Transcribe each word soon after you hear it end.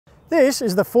This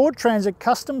is the Ford Transit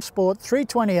Custom Sport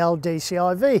 320L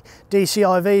DCiV.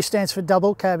 DCiV stands for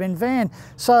double cabin van.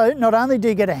 So not only do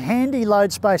you get a handy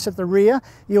load space at the rear,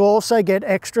 you also get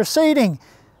extra seating.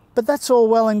 But that's all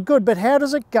well and good, but how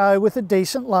does it go with a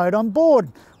decent load on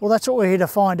board? Well, that's what we're here to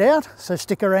find out, so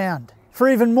stick around. For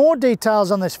even more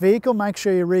details on this vehicle, make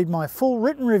sure you read my full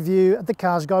written review at the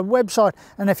CarsGuide website.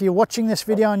 And if you're watching this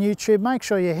video on YouTube, make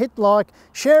sure you hit like,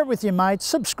 share it with your mates,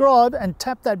 subscribe and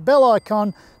tap that bell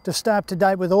icon to stay up to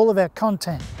date with all of our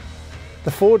content.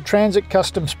 The Ford Transit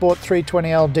Custom Sport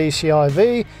 320L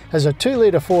DCiV has a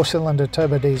 2-litre 4-cylinder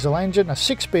turbo diesel engine, a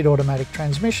 6-speed automatic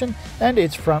transmission and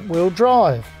it's front-wheel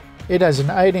drive. It has an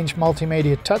 8-inch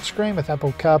multimedia touchscreen with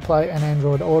Apple CarPlay and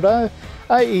Android Auto,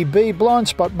 AEB blind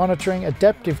spot monitoring,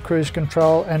 adaptive cruise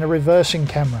control and a reversing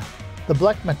camera. The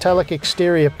black metallic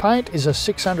exterior paint is a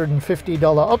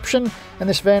 $650 option, and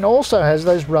this van also has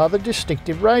those rather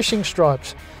distinctive racing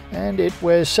stripes, and it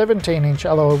wears 17-inch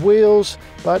alloy wheels,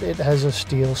 but it has a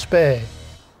steel spare.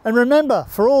 And remember,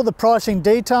 for all the pricing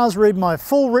details, read my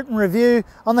full written review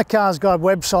on the CarsGuide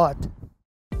website.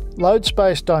 Load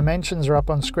space dimensions are up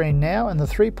on screen now, and the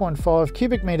 3.5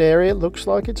 cubic metre area looks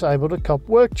like it's able to cop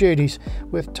work duties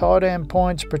with tie-down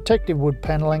points, protective wood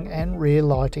panelling and rear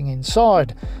lighting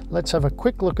inside. Let's have a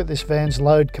quick look at this van's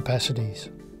load capacities.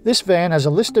 This van has a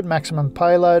listed maximum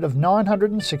payload of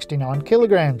 969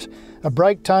 kilograms, a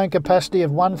brake towing capacity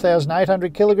of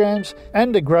 1,800 kilograms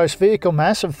and a gross vehicle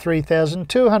mass of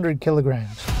 3,200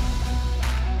 kilograms.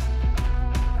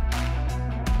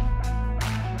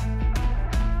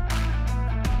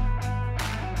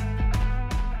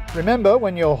 Remember,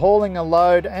 when you're hauling a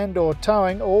load and or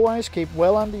towing, always keep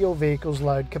well under your vehicle's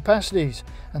load capacities,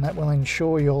 and that will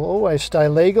ensure you'll always stay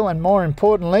legal and, more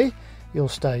importantly, you'll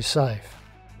stay safe.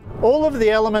 All of the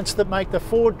elements that make the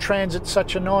Ford Transit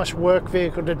such a nice work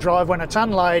vehicle to drive when it's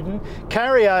unladen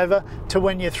carry over to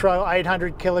when you throw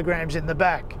 800 kilograms in the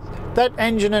back. That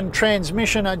engine and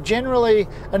transmission are generally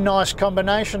a nice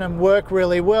combination and work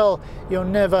really well. You're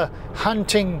never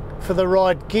hunting for the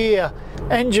right gear.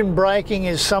 Engine braking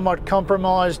is somewhat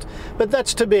compromised, but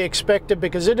that's to be expected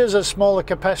because it is a smaller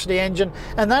capacity engine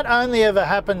and that only ever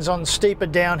happens on steeper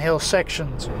downhill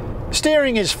sections.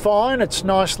 Steering is fine, it's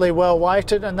nicely well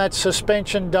weighted, and that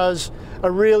suspension does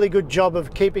a really good job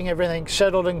of keeping everything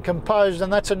settled and composed,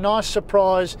 and that's a nice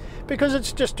surprise because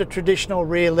it's just a traditional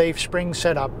rear leaf spring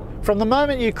setup. From the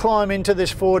moment you climb into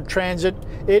this Ford Transit,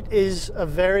 it is a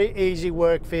very easy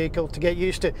work vehicle to get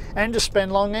used to and to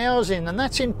spend long hours in, and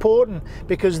that's important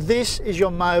because this is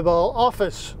your mobile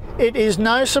office. It is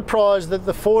no surprise that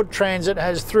the Ford Transit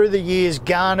has through the years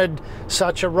garnered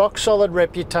such a rock-solid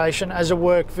reputation as a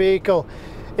work vehicle.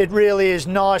 It really is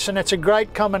nice, and it's a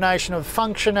great combination of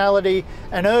functionality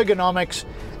and ergonomics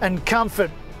and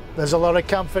comfort. There's a lot of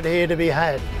comfort here to be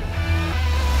had.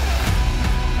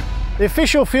 The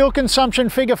official fuel consumption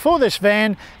figure for this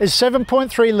van is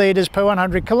 7.3 litres per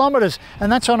 100 kilometres,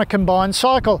 and that's on a combined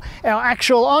cycle. Our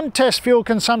actual on-test fuel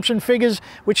consumption figures,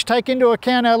 which take into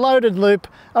account our loaded loop,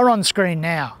 are on screen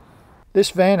now. This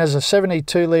van has a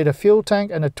 72-litre fuel tank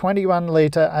and a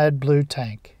 21-litre AdBlue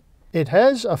tank. It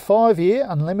has a 5-year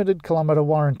unlimited kilometre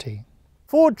warranty.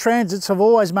 Ford Transits have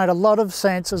always made a lot of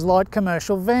sense as light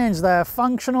commercial vans. They are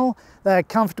functional, they are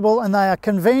comfortable and they are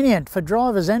convenient for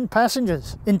drivers and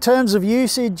passengers. In terms of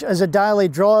usage as a daily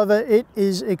driver, it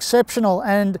is exceptional,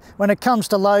 and when it comes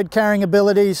to load carrying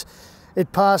abilities,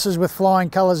 it passes with flying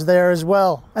colours there as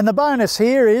well. And the bonus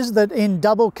here is that in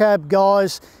double cab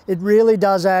guise, it really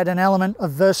does add an element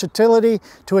of versatility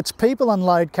to its people and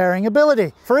load carrying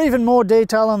ability. For even more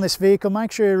detail on this vehicle,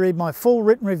 make sure you read my full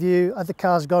written review at the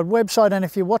CarsGuide website. And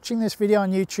if you're watching this video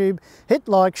on YouTube, hit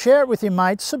like, share it with your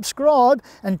mates, subscribe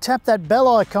and tap that bell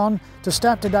icon to stay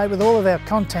up to date with all of our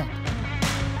content.